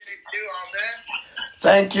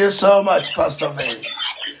Thank you so much, Pastor Vince.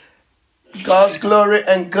 God's glory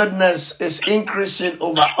and goodness is increasing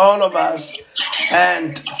over all of us.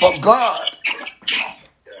 And for God,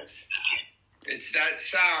 it's that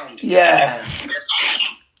sound. Yeah.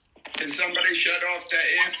 Can somebody shut off the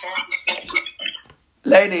earphones?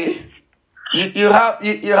 Lady, you have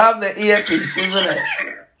the earpiece, isn't it?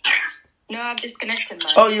 No, I've disconnected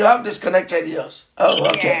mine. Oh, you have disconnected yours. Oh,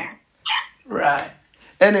 okay. Yeah. Right.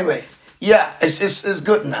 Anyway, yeah, it's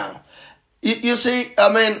good now. You see,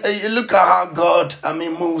 I mean, you look at how God,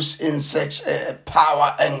 moves in such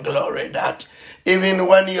power and glory that even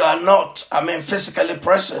when you are not, physically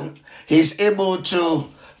present, He's able to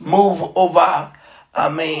move over,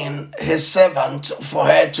 His servant for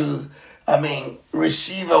her to,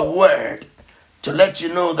 receive a word to let you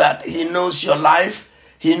know that He knows your life,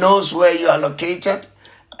 He knows where you are located,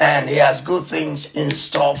 and He has good things in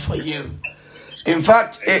store for you. In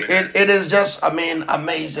fact, it is just,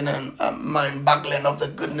 amazing and mind-boggling of the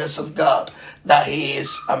goodness of God that He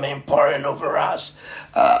is, pouring over us.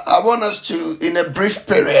 I want us to, in a brief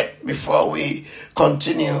period before we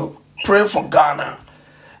continue, pray for Ghana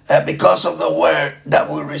because of the word that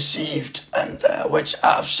we received and which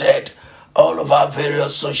I've shared all of our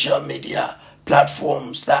various social media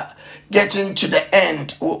platforms that getting to the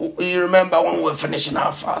end. You remember when we were finishing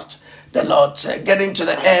our fast, the Lord said, getting to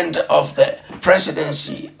the end of the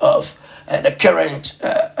presidency of the current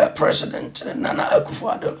president, Nana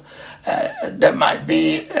Akufo-Addo, there might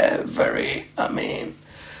be a very,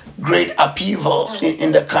 great upheaval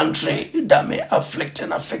in the country that may affect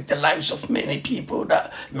the lives of many people,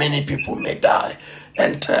 that many people may die.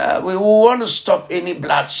 And we want to stop any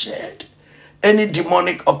bloodshed, any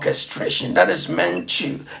demonic orchestration that is meant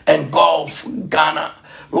to engulf Ghana.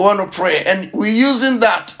 We want to pray, and we're using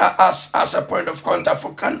that as a point of contact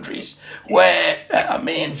for countries where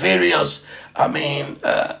various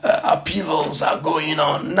upheavals are going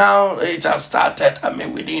on. Now it has started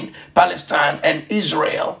within Palestine and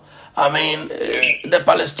Israel. The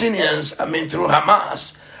Palestinians through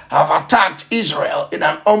Hamas have attacked Israel in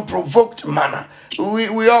an unprovoked manner.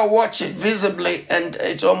 We all watch it visibly, and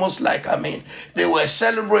it's almost like, they were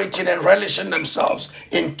celebrating and relishing themselves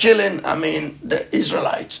in killing, the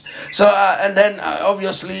Israelites. So, and then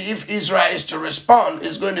obviously, if Israel is to respond,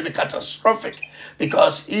 it's going to be catastrophic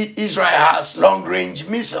because Israel has long-range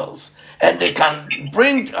missiles, and they can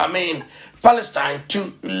bring, Palestine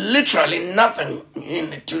to literally nothing,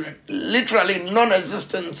 to literally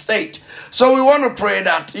non-existent state. So we want to pray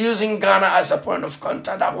that using Ghana as a point of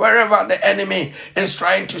contact, that wherever the enemy is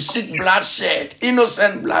trying to seek bloodshed,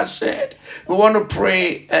 innocent bloodshed, we want to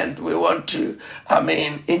pray and we want to,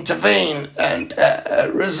 intervene and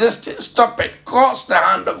resist it, stop it, cause the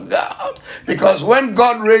hand of God. Because when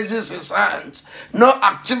God raises His hands, no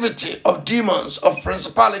activity of demons, of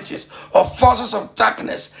principalities, of forces of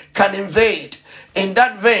darkness can invade. In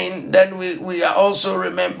that vein, then we are also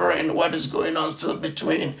remembering what is going on still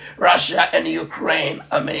between Russia and Ukraine.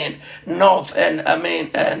 North and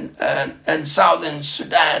and southern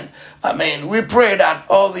Sudan. We pray that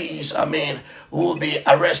all these, will be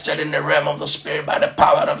arrested in the realm of the Spirit by the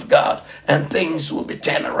power of God, and things will be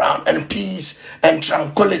turned around, and peace and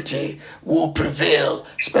tranquility will prevail,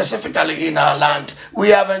 specifically in our land.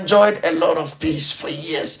 We have enjoyed a lot of peace for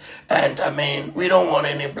years, and we don't want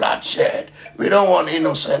any bloodshed. We don't want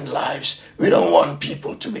innocent lives. We don't want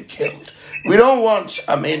people to be killed. We don't want,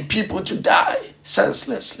 people to die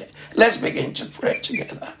senselessly. Let's begin to pray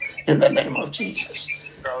together in the name of Jesus.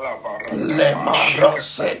 Lema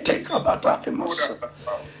rosete kabadale maso.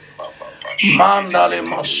 Mandale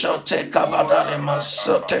masote kabadale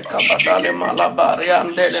masote kabadale malabari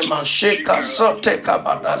andele mashika sote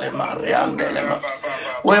kabadale mariandele ma.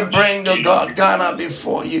 We bring you, God, Ghana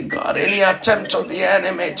before you, God. Any attempt of the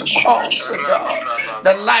enemy to cause, God,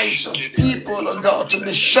 the lives of people, God, to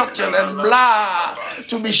be shortened and blood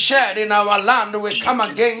to be shed in our land, we come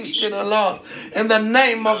against it, Lord, in the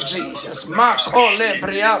name of Jesus. Makole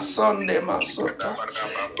bria sonde masota.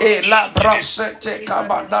 E la brosete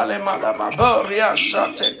kabadale malababoria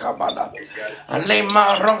shate kabada. Le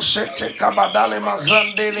marosete kabadale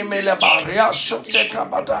mazandele melebaria shote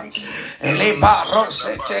kabada. Le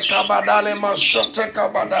barose te kabadale mashote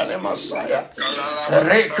kabadale masaya.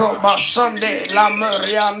 Reko masonde la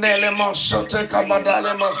meriande le mashote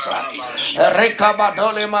kabadale masaya.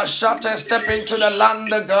 Rekabadole mashate. Step into the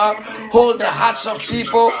land of God. Hold the hearts of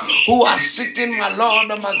people who are seeking, my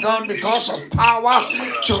Lord and my God, because of power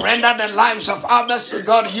to render the lives of others, to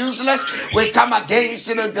God, useless. We come against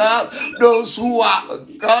it, God. Those who are,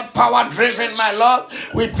 God, power driven, my Lord.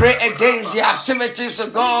 We pray against the activities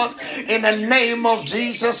of God in the name of Jesus.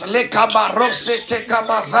 Jesus.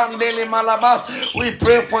 We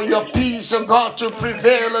pray for your peace, O God, to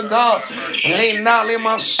prevail, O God.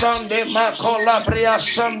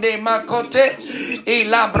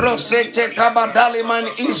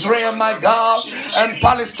 Israel, my God, and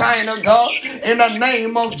Palestine, O God, in the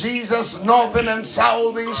name of Jesus, northern and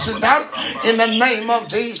southern Sudan, in the name of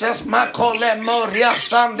Jesus, Makole Moria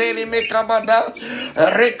Sandeli Mekabada,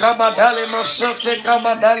 Rekabadali Mosote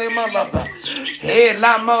Kabadali Malaba, He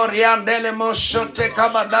La Moriandele Mosote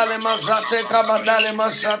Kabadali Mazate Kabadali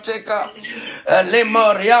Masateka, Le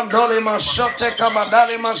Moriandoli Mosote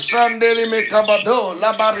Kabadali Masandeli Mekabado,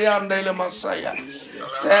 La Bariandele Masaya.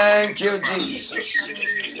 Thank you, Jesus.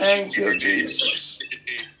 Thank you, Jesus.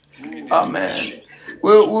 Amen.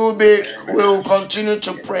 We'll continue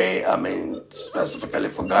to pray. I mean, specifically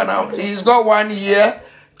for Ghana. He's got 1 year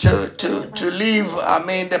to leave, I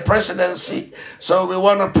mean, the presidency. So we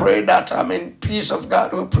want to pray that, I mean, peace of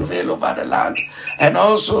God will prevail over the land. And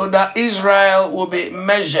also that Israel will be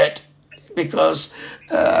measured, because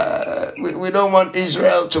we don't want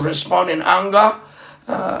Israel to respond in anger.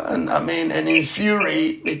 And in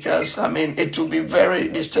fury, because it will be very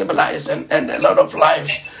destabilizing, and a lot of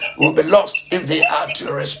lives will be lost if they are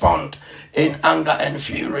to respond in anger and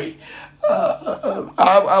fury.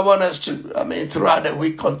 I want us to, throughout the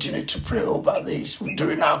week, continue to pray over this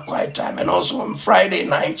during our quiet time, and also on Friday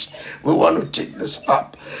nights we want to take this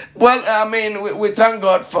up. Well, we thank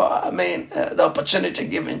God for the opportunity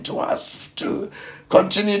given to us to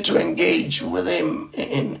continue to engage with Him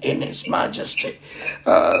in His Majesty.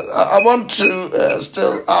 I want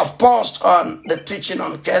to I've paused on the teaching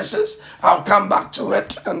on curses. I'll come back to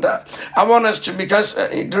it, and I want us to, because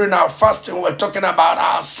during our fasting we're talking about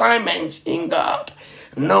our assignments in God,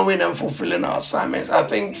 knowing and fulfilling our assignments. I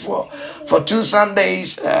think for 2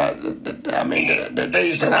 Sundays, the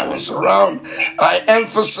days that I was around, I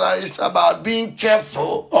emphasized about being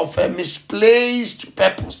careful of a misplaced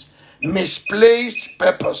purpose.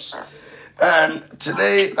 And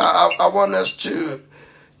today I want us to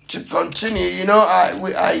continue.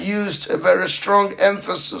 I used a very strong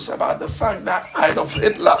emphasis about the fact that Adolf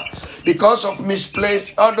Hitler, because of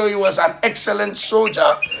misplaced, although he was an excellent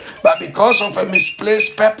soldier, but because of a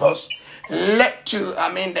misplaced purpose, led to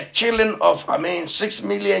the killing of 6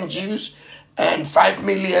 million Jews and 5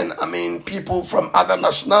 million people from other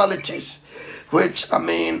nationalities. Which, and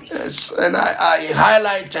I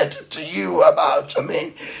highlighted to you about,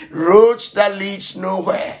 roads that leads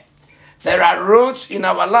nowhere. There are roads in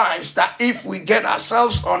our lives that if we get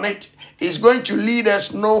ourselves on it, it's going to lead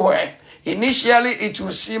us nowhere. Initially, it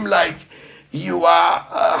will seem like you are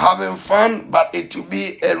having fun, but it will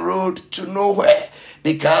be a road to nowhere,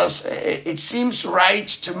 because it seems right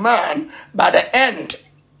to man, but the end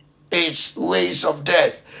is ways of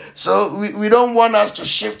death. So we don't want us to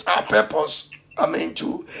shift our purpose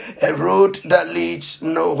to a road that leads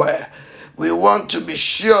nowhere. We want to be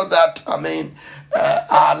sure that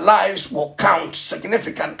our lives will count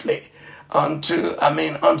significantly unto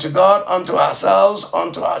God, unto ourselves,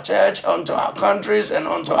 unto our church, unto our countries, and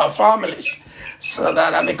unto our families. So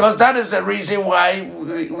that, because that is the reason why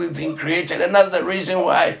we've been created, and that's the reason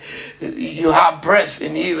why you have breath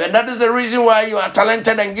in you, and that is the reason why you are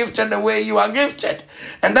talented and gifted the way you are gifted,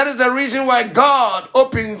 and that is the reason why God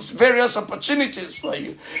opens various opportunities for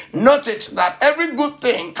you. Notice that every good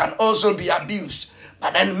thing can also be abused,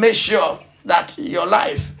 but then make sure that your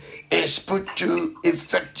life is put to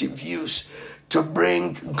effective use to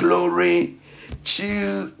bring glory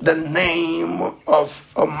to the name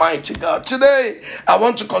of Almighty God. Today, I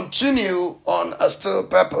want to continue on a still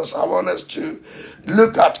purpose. I want us to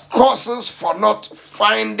look at causes for not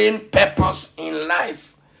finding purpose in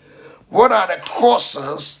life. What are the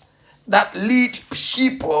causes that lead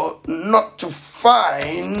people not to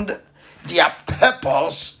find their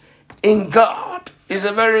purpose in God? It's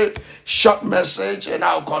a very short message, and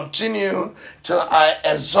I'll continue till I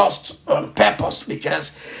exhaust on purpose,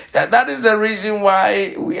 because that is the reason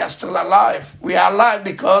why we are still alive. We are alive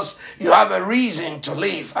because you have a reason to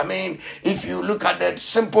live. If you look at the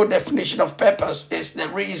simple definition of purpose, it's the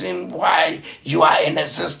reason why you are in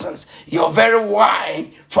existence. Your very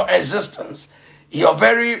why for existence. Your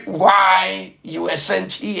very why you were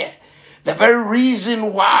sent here. The very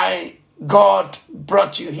reason why God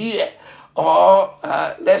brought you here. Or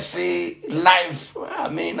let's say life,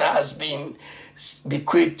 has been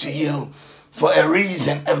bequeathed to you for a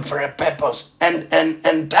reason and for a purpose, and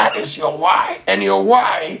that is your why, and your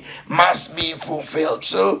why must be fulfilled.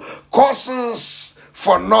 So causes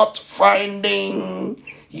for not finding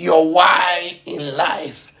your why in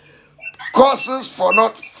life, causes for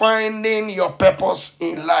not finding your purpose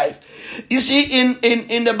in life. You see, in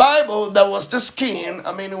the Bible, there was this king.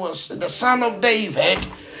 I mean, it was the son of David.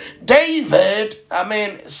 David,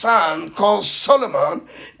 son called Solomon,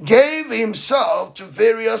 gave himself to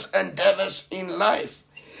various endeavors in life.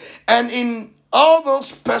 And in all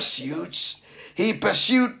those pursuits, he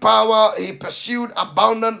pursued power, he pursued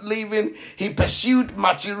abundant living, he pursued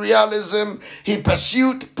materialism, he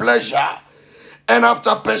pursued pleasure. And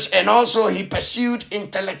also he pursued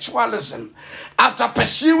intellectualism. After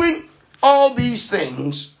pursuing all these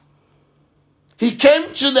things, he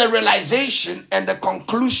came to the realization and the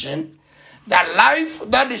conclusion that life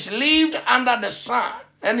that is lived under the sun,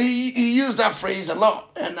 and he used that phrase a lot,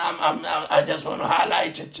 and I just want to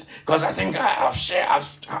highlight it because I think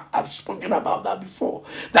I've spoken about that before.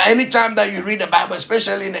 That anytime that you read the Bible,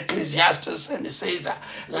 especially in Ecclesiastes, and it says that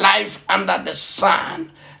life under the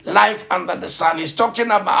sun, is talking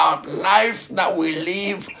about life that we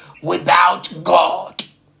live without God.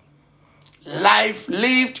 Life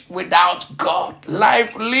lived without God.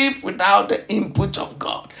 Life lived without the input of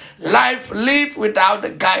God. Life lived without the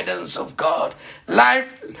guidance of God.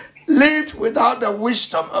 Life lived without the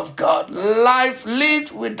wisdom of God. Life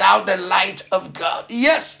lived without the light of God.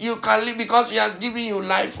 Yes, you can live because he has given you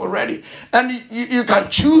life already. And you can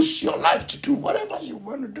choose your life to do whatever you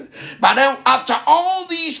want to do. But then after all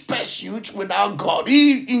these pursuits without God,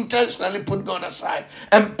 he intentionally put God aside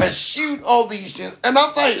and pursued all these things. And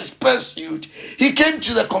after his pursuit, he came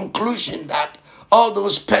to the conclusion that all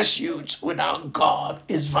those pursuits without God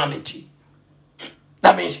is vanity.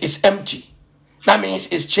 That means it's empty. That means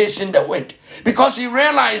it's chasing the wind. Because he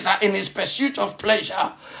realized that in his pursuit of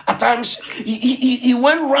pleasure, at times he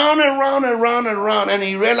went round and round and round and round, and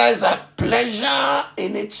he realized that pleasure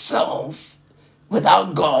in itself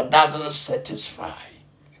without God doesn't satisfy.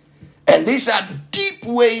 And these are deep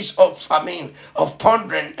ways of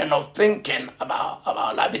pondering and of thinking about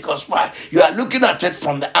life. Because why? You are looking at it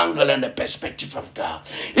from the angle and the perspective of God.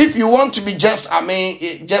 If you want to be just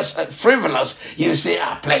frivolous, you say,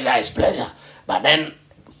 pleasure is pleasure. But then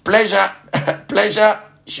pleasure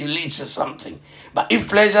should lead to something. But if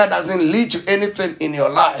pleasure doesn't lead to anything in your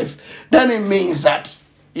life, then it means that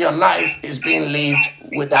your life is being lived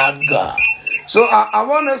without God. So I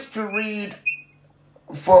want us to read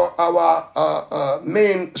for our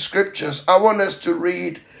main scriptures. I want us to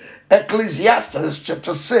read Ecclesiastes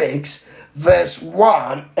chapter 6, verse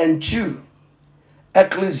 1 and 2.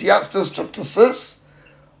 Ecclesiastes chapter 6,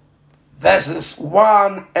 verses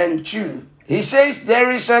 1 and 2. He says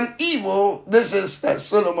there is an evil. This is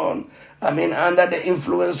Solomon, under the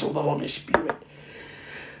influence of the Holy Spirit.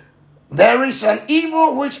 There is an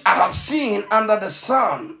evil which I have seen under the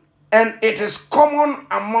sun, and it is common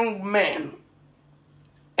among men.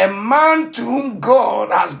 A man to whom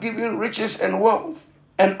God has given riches and wealth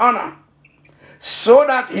and honor, so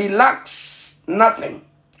that he lacks nothing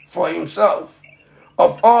for himself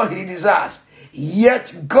of all he desires.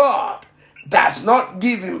 Yet God does not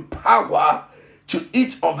give him power to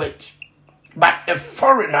eat of it, but a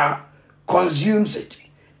foreigner consumes it.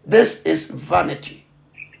 This is vanity,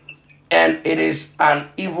 and it is an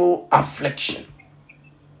evil affliction.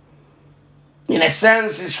 In a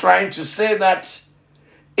sense, he's trying to say that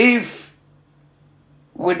if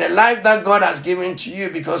with the life that God has given to you,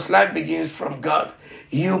 because life begins from God,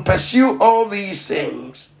 you pursue all these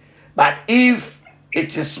things, but if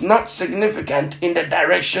it is not significant in the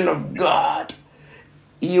direction of God,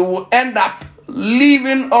 you will end up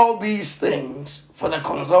leaving all these things for the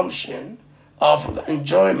consumption or for the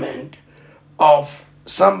enjoyment of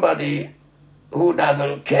somebody who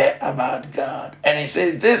doesn't care about God. And he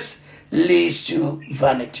says this leads to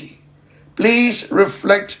vanity. Please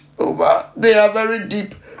reflect over. They are very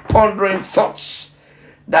deep, pondering thoughts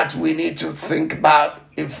that we need to think about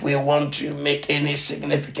if we want to make any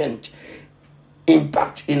significant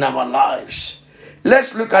impact in our lives.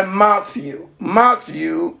 Let's look at Matthew.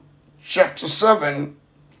 Matthew chapter 7.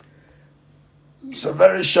 It's a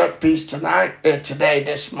very short piece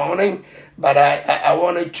this morning, but I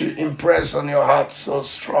wanted to impress on your heart so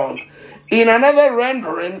strong. In another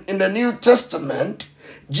rendering in the New Testament,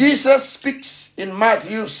 Jesus speaks in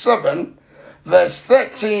Matthew 7, verse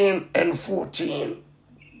 13 and 14.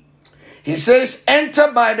 He says,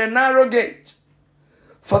 "Enter by the narrow gate,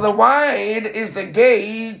 for the wide is the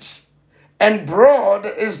gate, and broad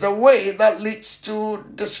is the way that leads to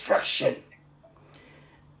destruction.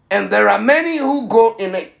 And there are many who go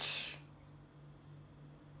in it,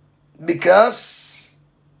 because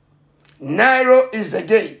narrow is the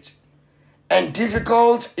gate, and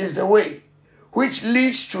difficult is the way, which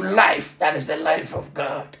leads to life, that is the life of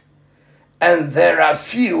God. And there are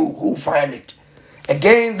few who find it."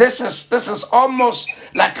 Again, this is almost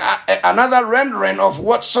like another rendering of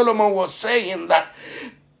what Solomon was saying, that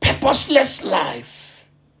purposeless life,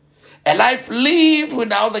 a life lived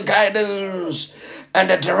without the guidance and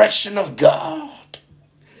the direction of God,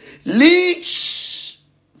 leads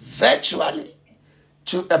virtually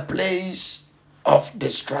to a place of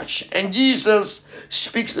destruction. And Jesus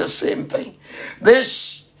speaks the same thing.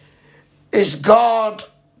 This is God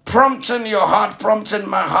prompting your heart, prompting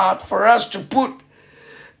my heart, for us to put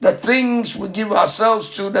the things we give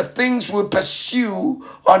ourselves to, the things we pursue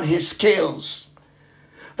on his scales.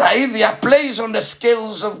 That if they are placed on the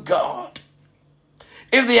scales of God,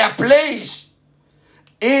 if they are placed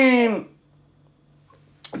in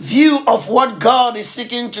view of what God is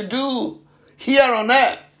seeking to do here on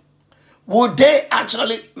earth, would they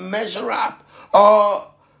actually measure up? Or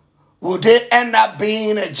would they end up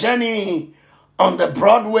being a journey on the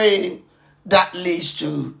Broadway that leads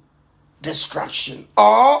to destruction?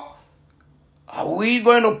 Or are we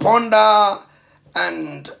going to ponder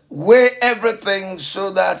and weigh everything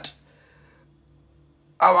so that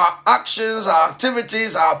our actions, our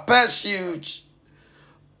activities, our pursuits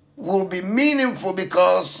will be meaningful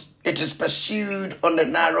because it is pursued on the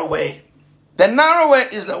narrow way? The narrow way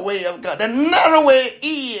is the way of God. The narrow way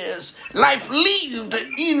is life lived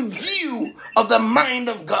in view of the mind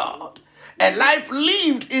of God. A life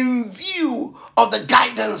lived in view of the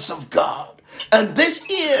guidance of God. And this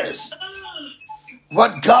is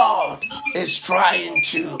what God is trying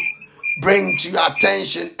to bring to your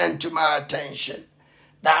attention and to my attention.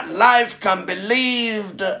 That life can be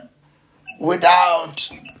lived without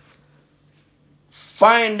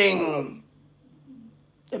finding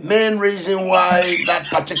the main reason why that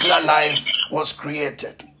particular life was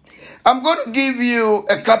created. I'm going to give you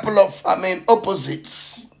a couple of,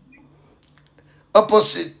 opposites.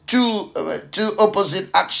 Two opposite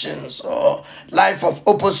actions, or life of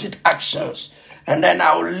opposite actions. And then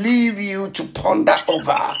I will leave you to ponder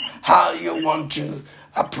over how you want to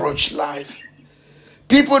approach life.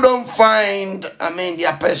 People don't find,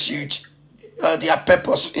 their pursuit, their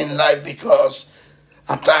purpose in life because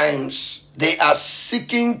at times they are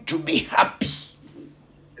seeking to be happy.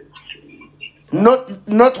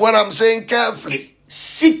 Not what I'm saying carefully.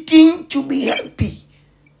 Seeking to be happy.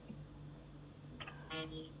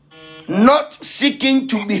 Not seeking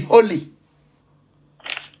to be holy.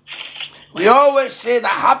 We always say that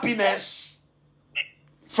happiness,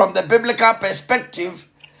 from the biblical perspective,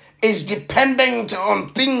 is dependent on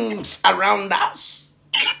things around us.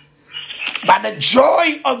 But the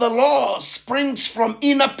joy of the Lord springs from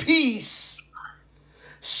inner peace,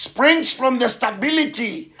 springs from the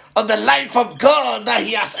stability of the life of God that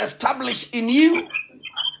he has established in you.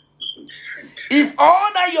 If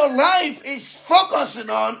all that your life is focusing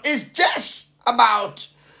on is just about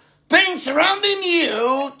things surrounding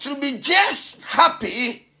you to be just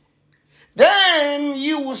happy, then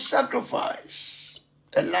you will sacrifice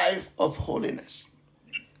a life of holiness.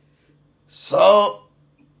 So,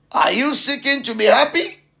 are you seeking to be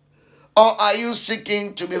happy? Or are you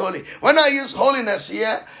seeking to be holy? When I use holiness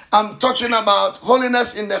here, I'm talking about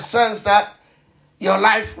holiness in the sense that your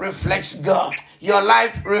life reflects God. Your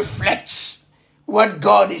life reflects what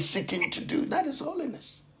God is seeking to do. That is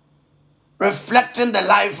holiness. Reflecting the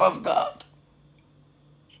life of God.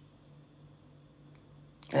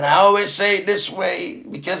 And I always say it this way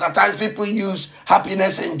because at times people use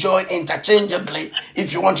happiness and joy interchangeably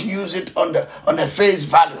if you want to use it on the face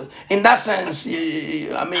value. In that sense, you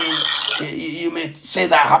may say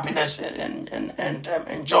that happiness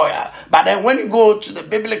and joy. But then when you go to the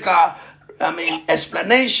biblical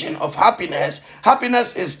explanation of happiness,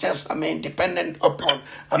 happiness is just, dependent upon,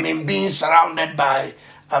 being surrounded by,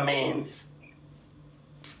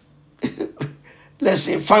 let's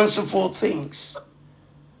say, fanciful things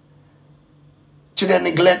to the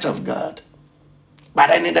neglect of God. But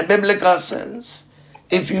then in the biblical sense,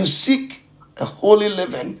 if you seek a holy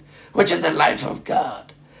living, which is the life of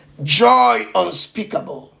God, joy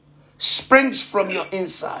unspeakable springs from your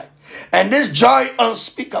inside. And this joy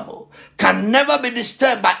unspeakable can never be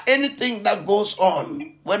disturbed by anything that goes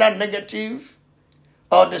on, whether negative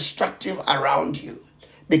or destructive around you.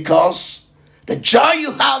 Because the joy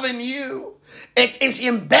you have in you, it is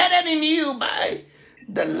embedded in you by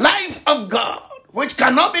the life of God, which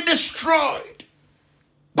cannot be destroyed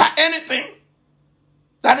by anything.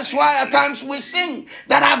 That is why at times we sing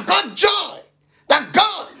that I've got joy that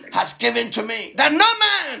God has given to me, that no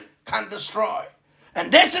man can destroy.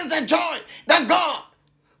 And this is the joy that God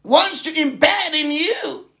wants to embed in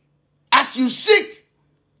you as you seek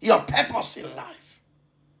your purpose in life.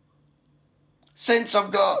 Saints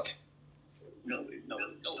of God,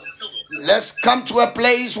 Let's come to a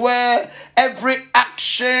place where every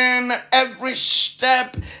action, every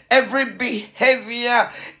step, every behavior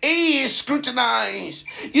is scrutinized.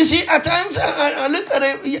 You see, at times I look at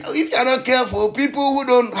it, if you're not careful, people who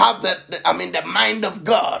don't have the mind of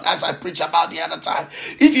God, as I preached about the other time,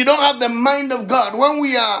 if you don't have the mind of God, when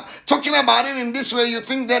we are talking about it in this way, you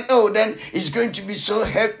think that, then it's going to be so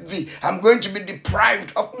heavy. I'm going to be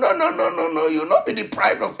deprived of. No. You'll not be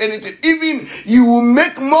deprived of anything. Even you will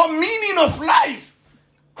make more meaning of life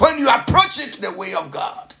when you approach it the way of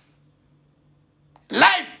God.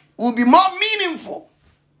 Life will be more meaningful,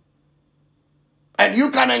 and you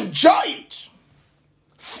can enjoy it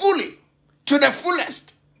fully, to the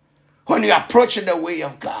fullest, when you approach it the way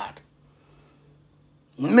of God.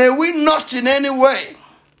 May we not in any way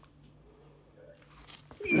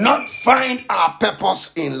not find our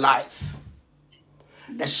purpose in life.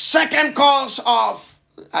 The second cause of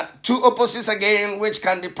two opposites again, which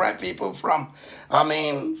can deprive people from,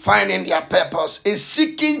 finding their purpose, is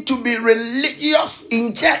seeking to be religious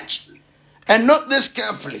in church. And note this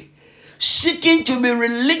carefully. Seeking to be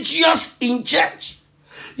religious in church.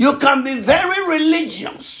 You can be very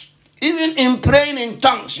religious. Even in praying in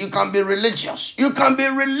tongues, you can be religious. You can be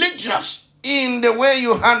religious in the way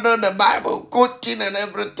you handle the Bible, quoting and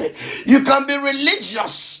everything. You can be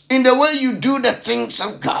religious in the way you do the things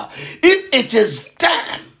of God. If it is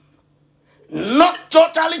done, not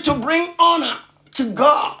totally to bring honor to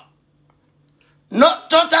God, not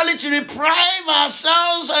totally to deprive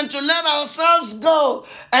ourselves and to let ourselves go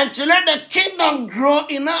and to let the kingdom grow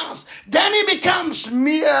in us, then it becomes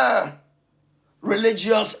mere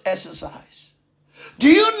religious exercise. Do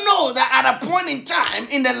you know that at a point in time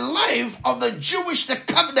in the life of the Jewish, the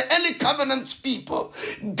early covenant people,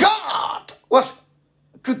 God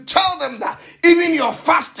could tell them that even your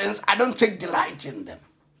fastings, I don't take delight in them.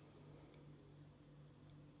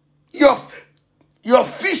 Your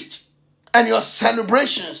feast and your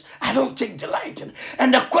celebrations, I don't take delight in.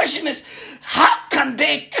 And the question is, how can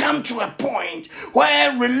they come to a point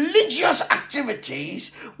where religious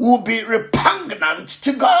activities will be repugnant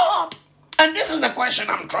to God? And this is the question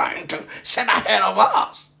I'm trying to set ahead of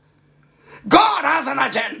us. God has an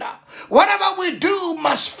agenda. Whatever we do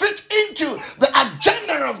must fit into the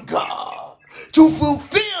agenda of God to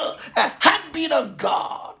fulfill a heartbeat of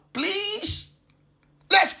God. Please,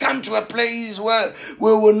 let's come to a place where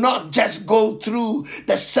we will not just go through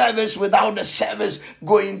the service without the service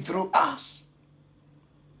going through us.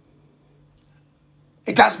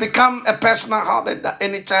 It has become a personal habit that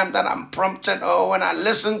anytime that I'm prompted or when I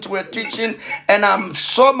listen to a teaching and I'm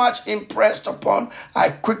so much impressed upon, I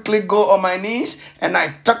quickly go on my knees and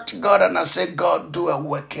I talk to God and I say, God, do a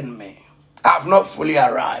work in me. I have not fully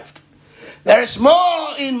arrived. There is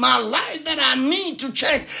more in my life that I need to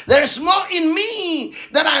change. There is more in me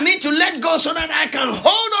that I need to let go so that I can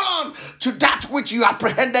hold on to that which you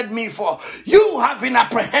apprehended me for. You have been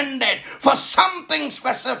apprehended for something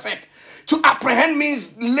specific. To apprehend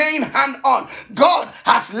means laying hand on. God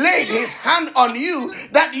has laid his hand on you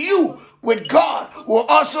that you, with God, will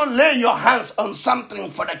also lay your hands on something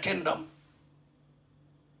for the kingdom.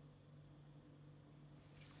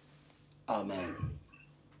 Amen.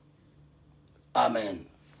 Amen.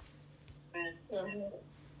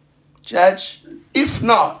 Church, if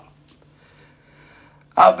not,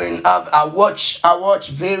 I watch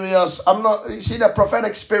various. You see, the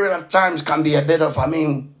prophetic spirit at times can be a bit of,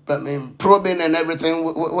 probing and everything,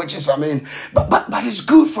 which is, but it's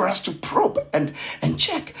good for us to probe and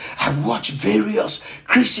check. I watch various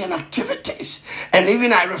Christian activities, and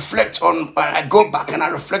even I go back and I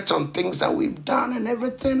reflect on things that we've done and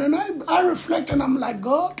everything, and I reflect and I'm like,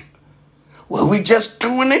 God, were we just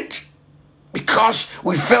doing it because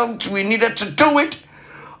we felt we needed to do it?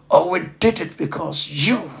 Or we did it because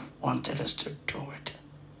you wanted us to do it.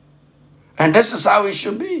 And this is how it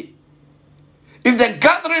should be. If the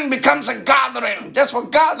gathering becomes a gathering just for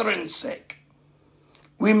gathering's sake,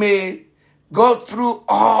 we may go through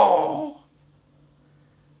all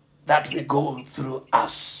that we go through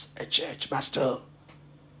as a church, but still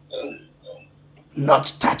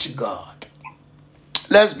not touch God.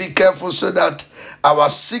 Let's be careful so that our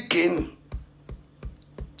seeking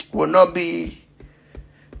will not be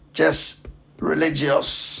just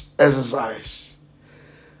religious exercise.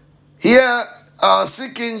 Here, our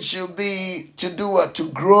seeking should be to do what? To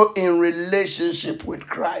grow in relationship with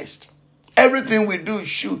Christ. Everything we do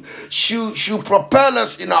should propel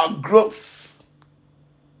us in our growth,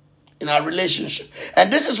 in our relationship.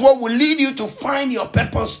 And this is what will lead you to find your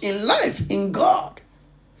purpose in life, in God.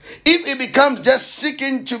 If it becomes just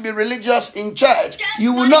seeking to be religious in church,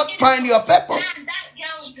 you will not find your purpose.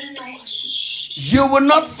 you will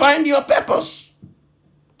not find your purpose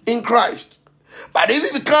in Christ. But if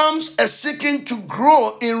it becomes a seeking to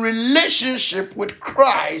grow in relationship with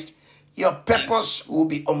Christ, your purpose will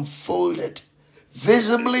be unfolded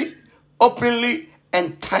visibly, openly,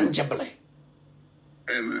 and tangibly.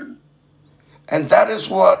 Amen. And that is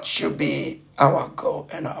what should be our goal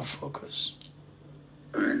and our focus.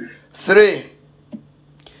 Amen. 3,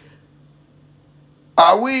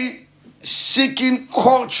 are we seeking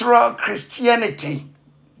cultural Christianity?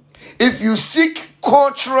 If you seek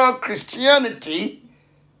cultural Christianity,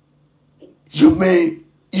 you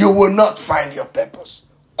will not find your purpose.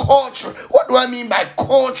 Cultural. What do I mean by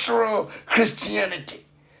cultural Christianity?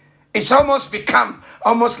 It's almost become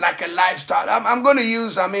like a lifestyle. I'm going to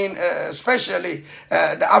use, especially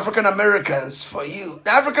the African Americans for you.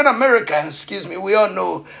 The African Americans, we all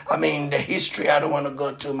know, the history. I don't want to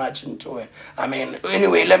go too much into it.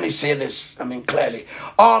 Anyway, let me say this, clearly.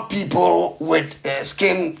 All people with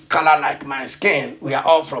skin color like my skin, we are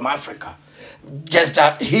all from Africa. Just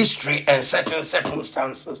that history and certain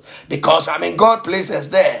circumstances, because God placed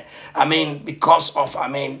us there, because of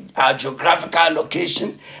our geographical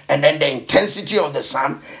location, and then the intensity of the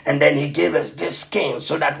sun, and then he gave us this skin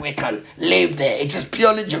so that we can live there. It is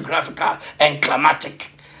purely geographical and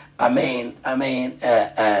climatic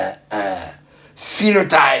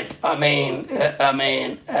phenotype,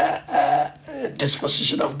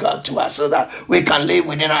 disposition of God to us, so that we can live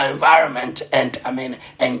within our environment and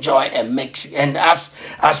enjoy and mix. And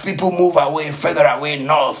as people move further away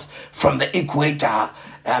north from the equator,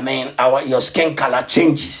 your skin color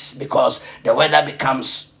changes because the weather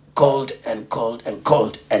becomes cold and cold and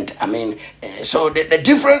cold. And so the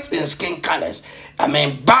difference in skin colors,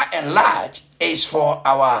 by and large, is for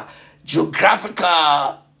our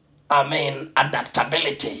geographical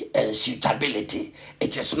adaptability and suitability.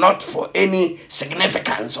 It is not for any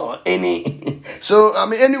significance or any. So,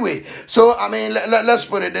 anyway. So, let's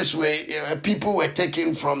put it this way. People were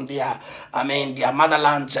taken from their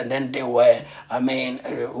motherlands, and then they were,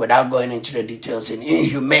 without going into the details, in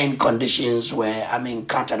inhumane conditions, were,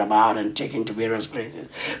 carted about and taken to various places.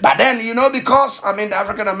 But then, because, the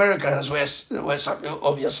African Americans were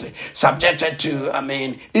obviously subjected to,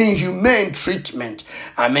 inhumane treatment.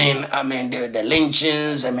 The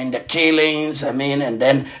lynchings, the killings, and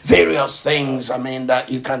then various things, that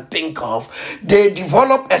you can think of. They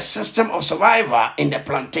developed a system of survival in the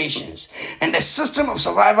plantations. And the system of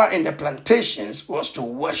survival in the plantations was to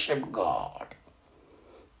worship God.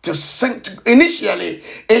 To sing. Initially,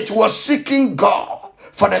 it was seeking God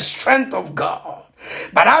for the strength of God.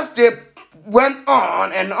 But as they went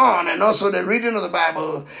on, and also the reading of the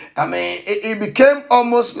Bible, it became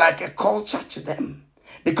almost like a culture to them,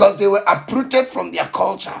 because they were uprooted from their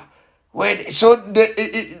culture. So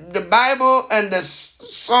the Bible and the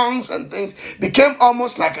songs and things became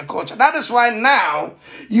almost like a culture. That is why now,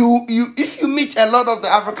 if you meet a lot of the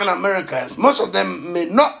African Americans, most of them may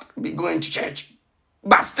not be going to church,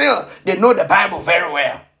 but still they know the Bible very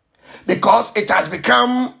well, because it has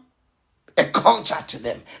become a culture to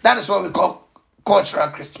them. That is what we call cultural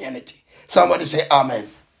Christianity. Somebody say amen.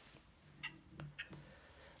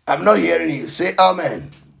 I'm not hearing you. Say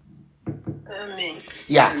amen. Amen.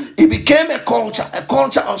 Yeah, it became a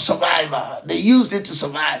culture of survival. They used it to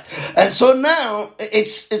survive. And so now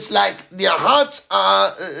it's like their hearts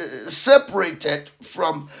are separated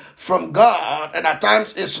from God. And at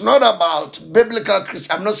times it's not about biblical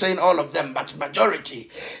Christian. I'm not saying all of them, but majority.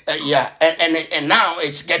 And now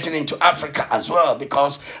it's getting into Africa as well,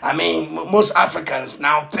 because most Africans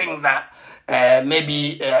now think that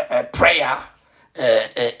maybe prayer,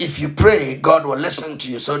 if you pray, God will listen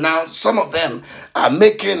to you. So now some of them are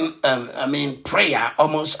making, prayer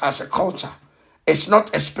almost as a culture. It's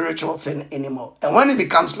not a spiritual thing anymore. And when it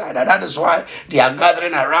becomes like that, that is why they are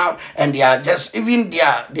gathering around, and they are just, even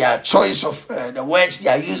their choice of the words they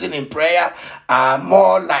are using in prayer are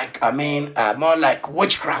more like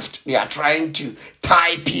witchcraft. They are trying to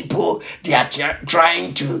tie people. They are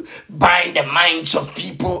trying to bind the minds of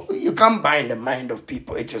people. You can't bind the mind of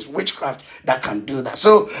people. It is witchcraft that can do that.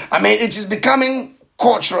 So, it is becoming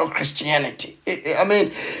cultural Christianity.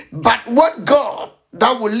 But what God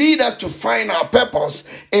that will lead us to find our purpose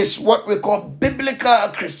is what we call biblical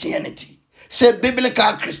Christianity. Say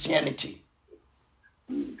biblical Christianity.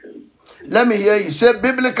 Let me hear you. Say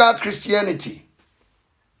biblical Christianity.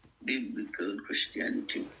 Biblical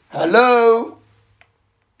Christianity. Hello?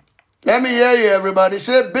 Let me hear you, everybody.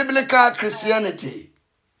 Say biblical Christianity.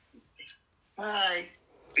 Hi.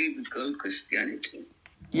 Biblical Christianity.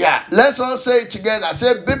 Yeah, let's all say it together.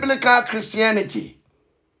 Say biblical Christianity.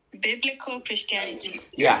 Biblical Christianity.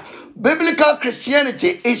 Yeah. Biblical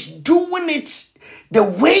Christianity is doing it the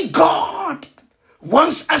way God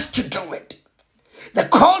wants us to do it. The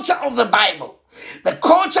culture of the Bible. The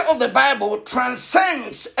culture of the Bible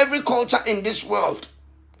transcends every culture in this world.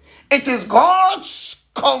 It is God's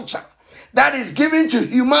culture that is given to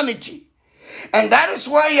humanity. And that is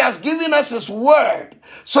why he has given us his word,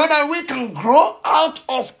 so that we can grow out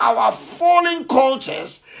of our fallen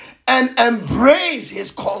cultures and embrace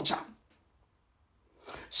his culture.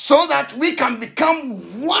 So that we can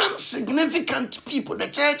become one significant people. The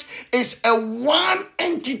church is a one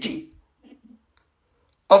entity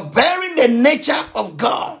of bearing the nature of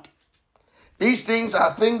God. These things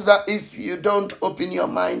are things that if you don't open your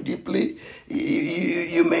mind deeply,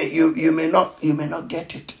 you may not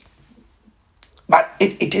get it. But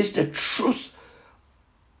it is the truth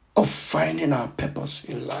of finding our purpose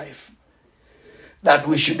in life, that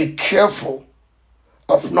we should be careful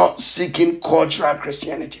of not seeking cultural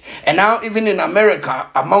Christianity. And now even in America,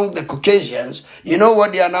 among the Caucasians, you know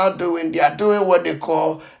what they are now doing? They are doing what they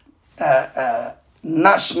call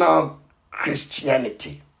national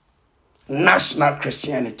Christianity. National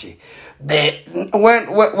Christianity.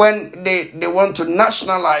 When they want to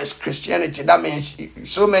nationalize Christianity, that means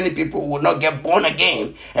so many people will not get born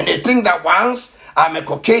again, and they think that once I'm a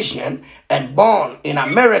Caucasian and born in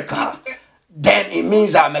America, then it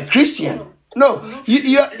means I'm a Christian. No,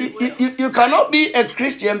 you cannot be a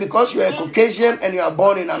Christian because you're a Caucasian and you are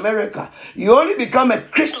born in America. You only become a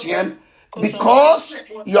Christian because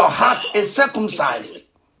your heart is circumcised.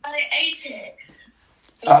 I ate it.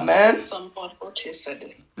 Amen.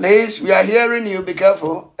 Please, we are hearing you. Be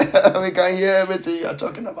careful. We can hear everything you are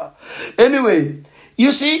talking about. Anyway,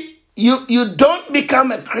 you see, you don't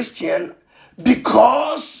become a Christian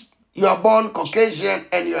because you are born Caucasian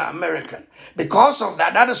and you are American. Because of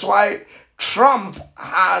that, that is why Trump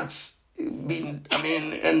has been,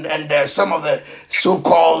 and some of the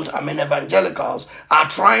so-called, evangelicals are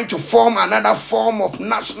trying to form another form of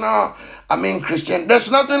national, Christian.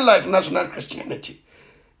 There's nothing like national Christianity.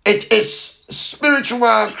 It is spiritual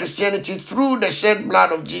Christianity through the shed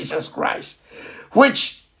blood of Jesus Christ,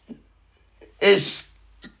 which is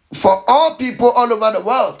for all people all over the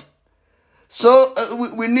world. So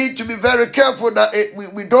we need to be very careful that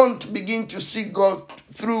we don't begin to seek God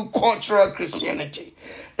through cultural Christianity.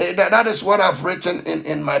 That is what I've written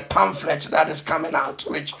in my pamphlet that is coming out,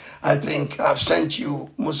 which I think I've sent you,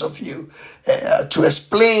 most of you, to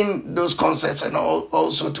explain those concepts and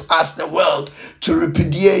also to ask the world to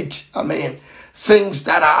repudiate, things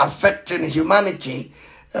that are affecting humanity,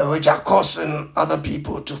 which are causing other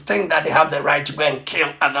people to think that they have the right to go and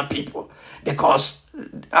kill other people because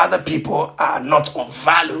other people are not of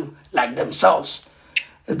value like themselves.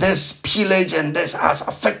 This pillage and this has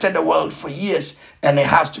affected the world for years, and it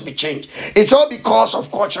has to be changed. It's all because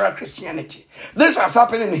of cultural Christianity. This has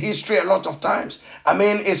happened in history a lot of times.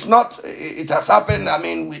 It has happened,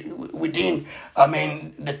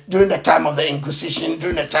 during the time of the Inquisition,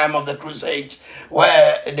 during the time of the Crusades,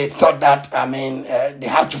 where they thought that, they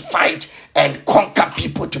had to fight and conquer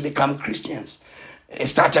people to become Christians. It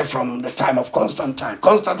started from the time of Constantine.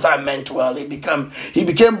 Constantine meant well. He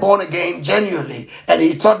became born again genuinely, and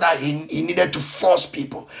he thought that he needed to force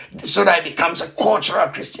people so that it becomes a cultural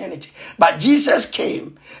Christianity. But Jesus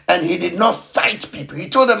came and he did not fight people. He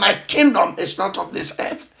told them, my kingdom is not of this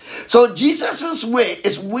earth. So Jesus' way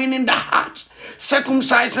is winning the heart,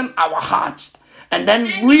 circumcising our hearts, and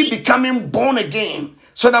then we becoming born again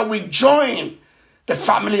so that we join the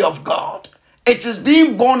family of God. It is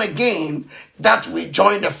being born again that we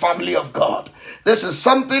join the family of God. This is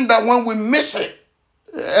something that when we miss it,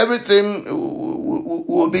 everything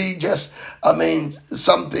will be just,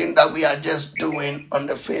 something that we are just doing on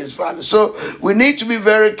the face value. So we need to be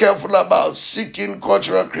very careful about seeking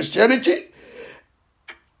cultural Christianity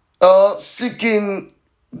or seeking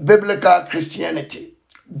biblical Christianity.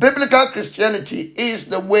 Biblical Christianity is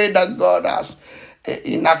the way that God has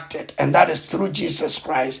enacted, and that is through Jesus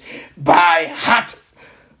Christ by heart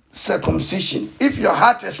circumcision. If your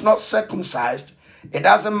heart is not circumcised, it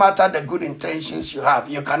doesn't matter the good intentions you have.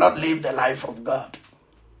 You cannot live the life of God.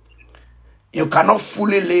 You cannot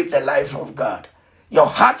fully live the life of God. Your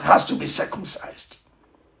heart has to be circumcised.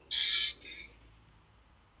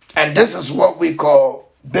 And this is what we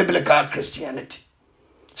call biblical Christianity.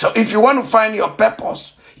 So if you want to find your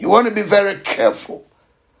purpose, you want to be very careful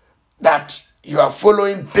that you are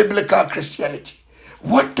following biblical Christianity.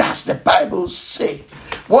 What does the Bible say?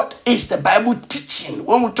 What is the Bible teaching?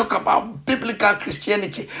 When we talk about biblical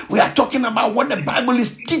Christianity, we are talking about what the Bible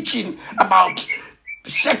is teaching about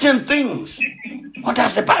certain things. What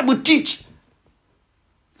does the Bible teach?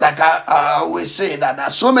 Like I always say, that there are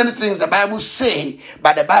so many things the Bible say,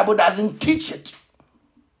 but the Bible doesn't teach it.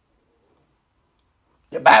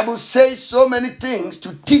 The Bible says so many things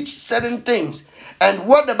to teach certain things. And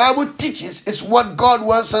what the Bible teaches is what God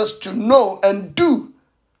wants us to know and do,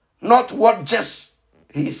 not what just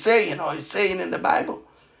he's saying or he's saying in the Bible.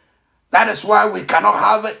 That is why we cannot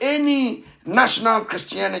have any national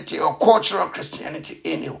Christianity or cultural Christianity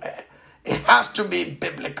anywhere. It has to be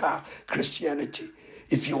biblical Christianity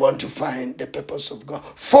if you want to find the purpose of God.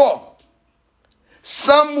 4,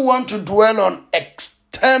 some want to dwell on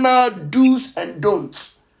external do's and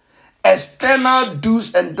don'ts. External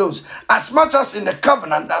do's and don'ts. As much as in the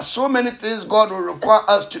covenant, there are so many things God will require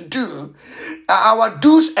us to do. Our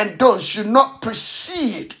do's and don'ts should not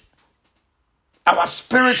precede our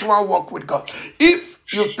spiritual walk with God. If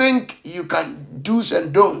you think you can do's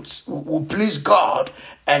and don'ts will please God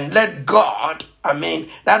and let God,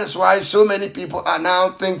 that is why so many people are now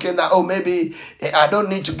thinking that, oh, maybe I don't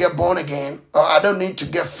need to get born again, or I don't need to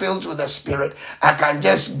get filled with the Spirit. I can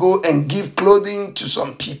just go and give clothing to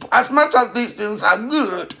some people. As much as these things are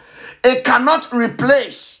good, it cannot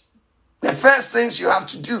replace the first things you have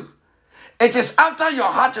to do. It is after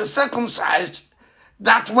your heart is circumcised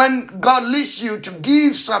that when God leads you to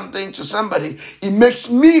give something to somebody, it makes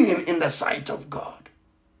meaning in the sight of God.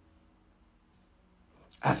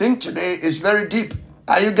 I think today is very deep.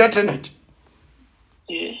 Are you getting it?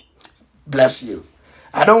 Yeah. Bless you.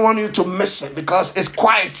 I don't want you to miss it because it's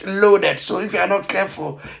quite loaded. So if you are not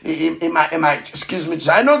careful, it might excuse me.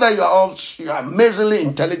 So I know that you are amazingly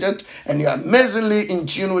intelligent and you are amazingly in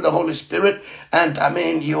tune with the Holy Spirit. And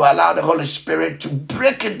you allow the Holy Spirit to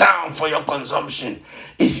break it down for your consumption.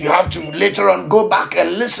 If you have to later on go back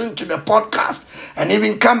and listen to the podcast and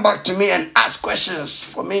even come back to me and ask questions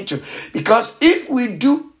for me to. Because if we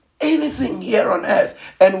do anything here on earth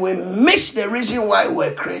and we miss the reason why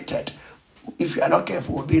we're created, if you are not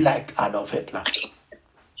careful, we'll be like Adolf Hitler.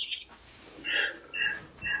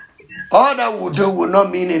 All that we'll do will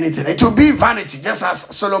not mean anything. It will be vanity, just as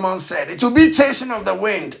Solomon said. It will be chasing of the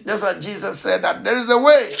wind, just as Jesus said that there is a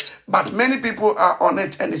way, but many people are on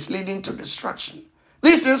it and it's leading to destruction.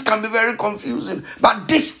 These things can be very confusing, but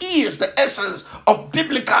this is the essence of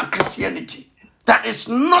biblical Christianity. That is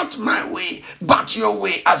not my way, but your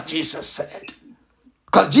way, as Jesus said.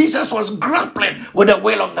 Because Jesus was grappling with the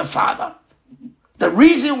will of the Father. The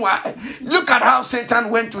reason why, look at how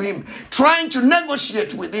Satan went to him, trying to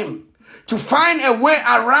negotiate with him, to find a way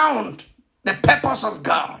around the purpose of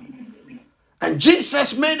God. And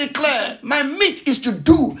Jesus made it clear, my meat is to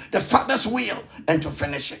do the Father's will and to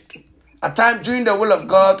finish it. At times, doing the will of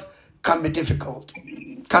God can be difficult,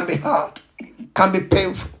 can be hard, can be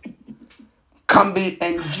painful, can be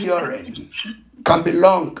enduring, can be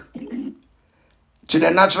long. To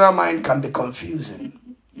the natural mind, can be confusing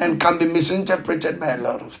and can be misinterpreted by a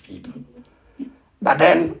lot of people. But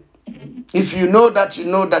then, if you know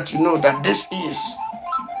that this is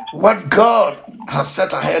what God has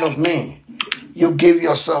set ahead of me, you give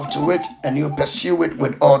yourself to it and you pursue it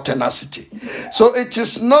with all tenacity. So it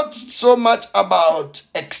is not so much about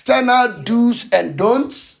external do's and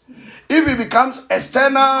don'ts. If it becomes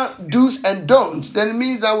external do's and don'ts, then it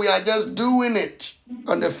means that we are just doing it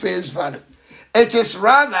on the face value. It is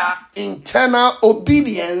rather internal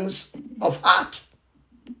obedience of heart.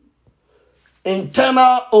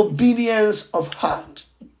 Internal obedience of heart.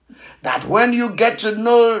 That when you get to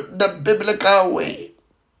know the biblical way,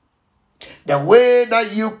 the way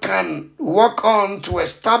that you can walk on to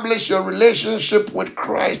establish your relationship with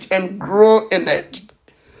Christ and grow in it,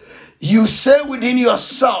 you say within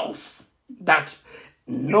yourself that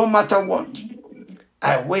no matter what,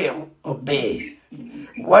 I will obey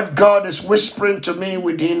what God is whispering to me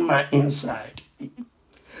within my inside.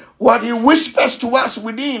 What he whispers to us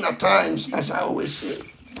within at times, as I always say,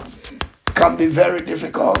 can be very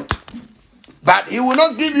difficult. But he will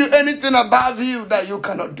not give you anything above you that you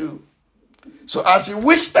cannot do. So as he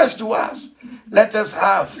whispers to us, let us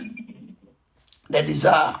have the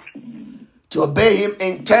desire to obey him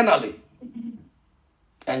internally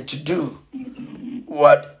and to do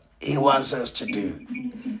what he wants us to do.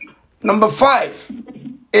 Number 5,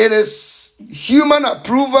 it is human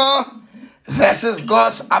approval versus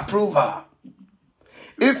God's approval.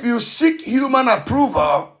 If you seek human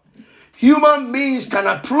approval, human beings can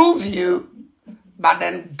approve you, but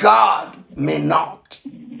then God may not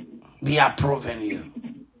be approving you.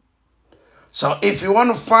 So if you want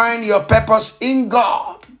to find your purpose in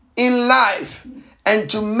God, in life, and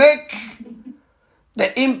to make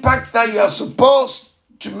the impact that you are supposed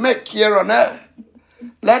to make here on earth,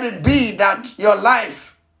 let it be that your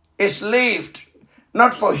life is lived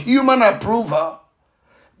not for human approval,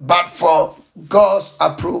 but for God's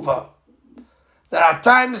approval. There are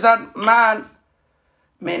times that man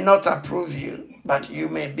may not approve you, but you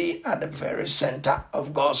may be at the very center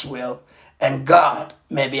of God's will, and God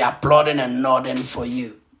may be applauding and nodding for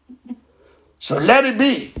you. So let it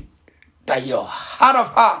be that your heart of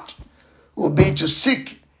heart will be to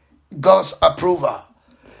seek God's approval.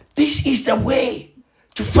 This is the way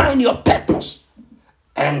to find your purpose.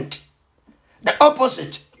 And the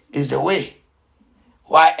opposite is the way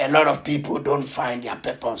why a lot of people don't find their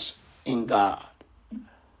purpose in God.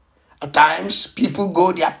 At times, people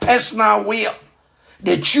go their personal will.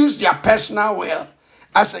 They choose their personal will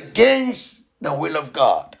as against the will of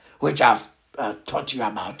God, which I've taught you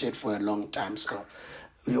about it for a long time. So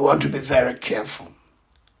you want to be very careful.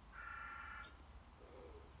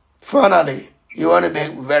 Finally, you want to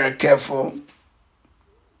be very careful.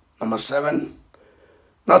 Number 7,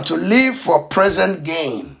 not to live for present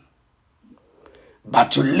gain,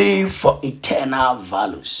 but to live for eternal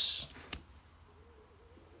values.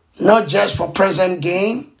 Not just for present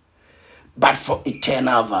gain, but for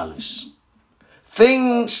eternal values.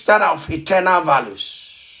 Things that are of eternal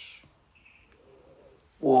values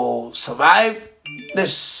will survive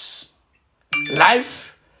this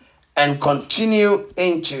life and continue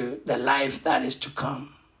into the life that is to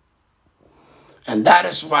come. And that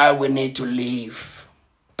is why we need to live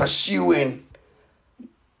pursuing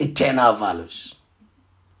eternal values.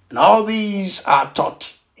 And all these are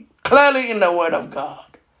taught clearly in the Word of God.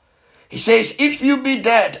 He says, if you be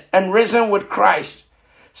dead and risen with Christ,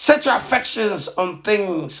 set your affections on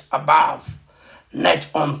things above, not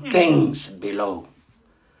on things below.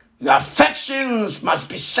 Your affections must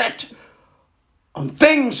be set on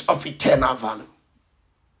things of eternal value.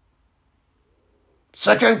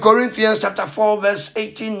 2 Corinthians chapter 4 verse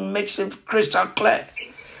 18 makes it crystal clear.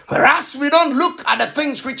 Whereas we don't look at the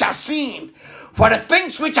things which are seen, for the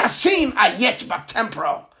things which are seen are yet but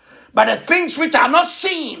temporal, but the things which are not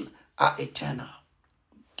seen are eternal.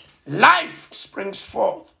 Life springs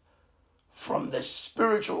forth from the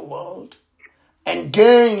spiritual world and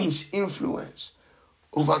gains influence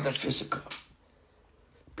over the physical.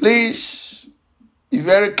 Please be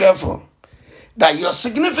very careful that your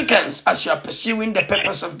significance as you are pursuing the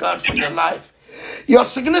purpose of God for your life, your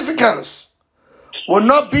significance will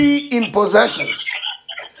not be in possessions.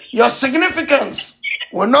 Your significance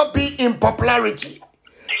will not be in popularity.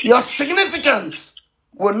 Your significance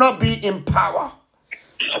will not be in power.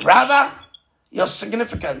 Rather, your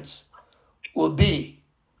significance will be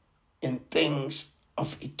in things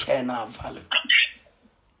of eternal value.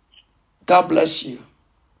 God bless you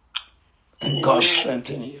and God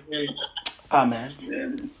strengthen you. Amen.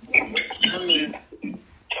 Amen.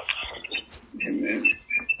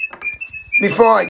 Before I